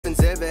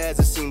nothing's ever as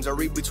it seems. I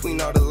read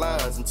between all the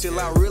lines until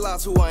I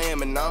realize who I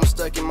am and now I'm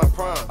stuck in my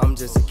prime. I'm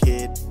just a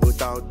kid who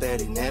thought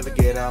that he'd never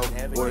get out.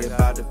 Worry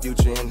about the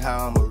future and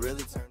how I'ma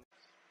really turn.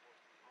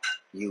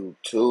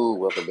 YouTube,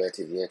 welcome back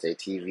to the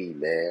TV,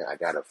 man. I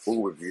got a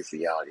food review for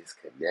y'all. This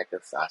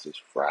Conecuh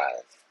sausage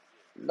fries.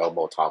 No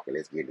more talking,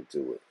 let's get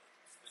into it.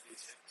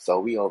 So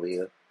we over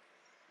here.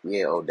 We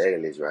in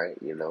O'Daly's, right?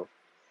 You know.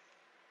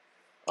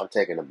 I'm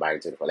taking a bite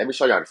into the fries. Let me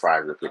show y'all the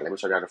fries real quick. Let me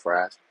show y'all the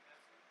fries.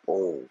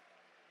 Boom.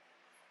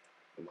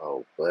 Them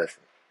whole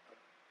busting.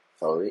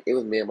 So it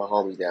was me and my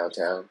homies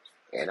downtown,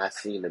 and I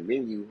seen the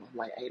menu. I'm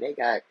like, hey, they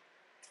got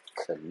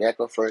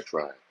Conecuh French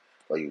fries.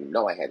 So you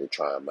know I had to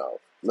try them out.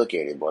 Look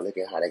at it, boy. Look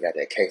at how they got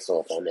that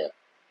queso up on there.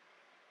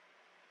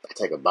 I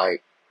take a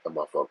bite. That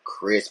motherfucker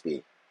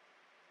crispy.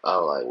 I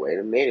was like, wait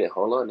a minute.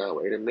 Hold on now.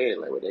 Wait a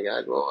minute. Like, what they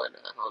got going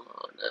now? Hold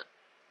on now.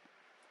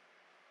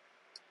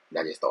 And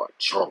I just started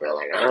chomping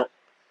like,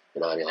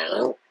 you know what I mean?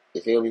 Like,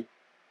 you feel me?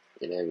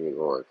 And then you're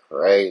going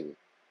crazy.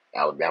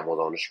 Alabama was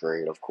on the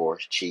screen, of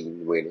course,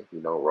 cheating with it, you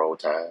know, roll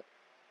tide,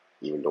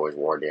 even though it's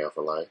worn down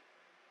for life.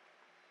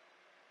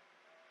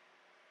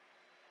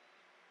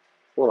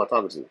 Who am I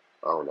talking to?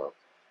 I don't know.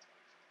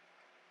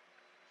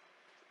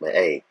 But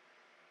hey,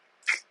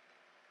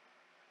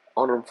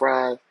 on them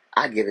fries,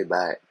 I give it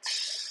back.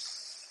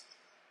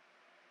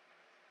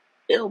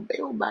 It'll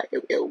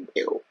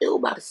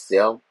about a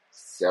 7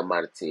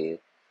 out of 10.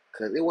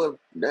 Cause it wasn't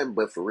nothing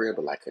but for real,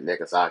 but like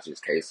Conecuh sausage,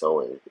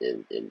 queso,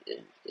 and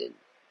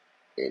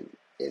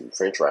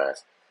French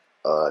fries.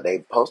 They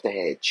supposed to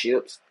have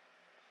chips,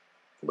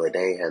 but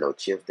they ain't had no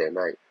chips that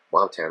night.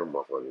 Well, I'm tearing them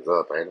motherfuckers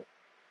up, ain't it?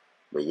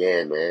 But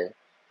yeah, man,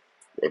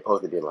 they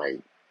supposed to be like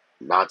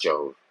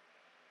nachos,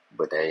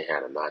 but they ain't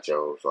had a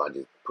nacho, so I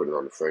just put it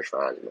on the French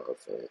fries. You know what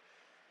I'm saying?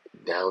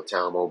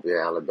 Downtown Mobile,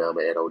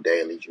 Alabama, at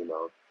O'Daly's, you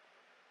know,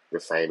 the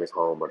famous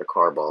home of the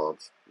car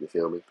bombs. You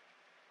feel me?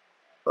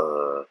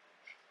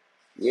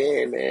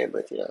 Yeah, man,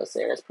 but you know what I'm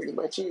saying? That's pretty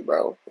much it,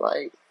 bro.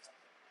 Like,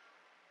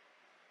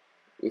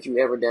 if you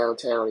ever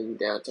downtown and you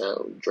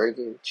downtown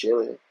drinking,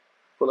 chilling,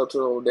 pull up to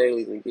the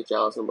O'Daly's and get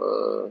y'all some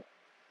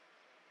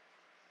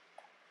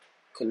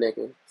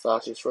Conecuh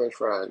sausage French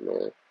fries,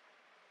 man.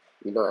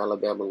 You know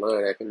Alabama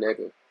love that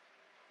Conecuh.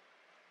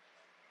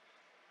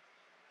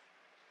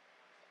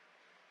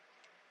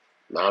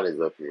 Now it's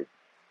up here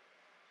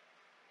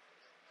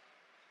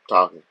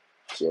talking,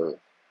 chilling.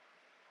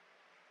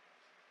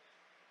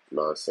 You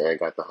know what I'm saying?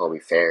 Got the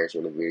homie Ferris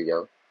in the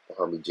video, the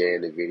homie Jay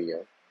in the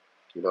video.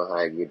 You know how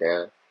I get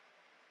down.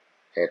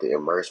 Had to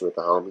immerse with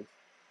the homie.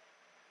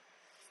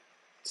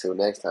 Till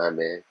next time,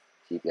 man.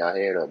 Keep y'all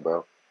head up,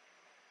 bro.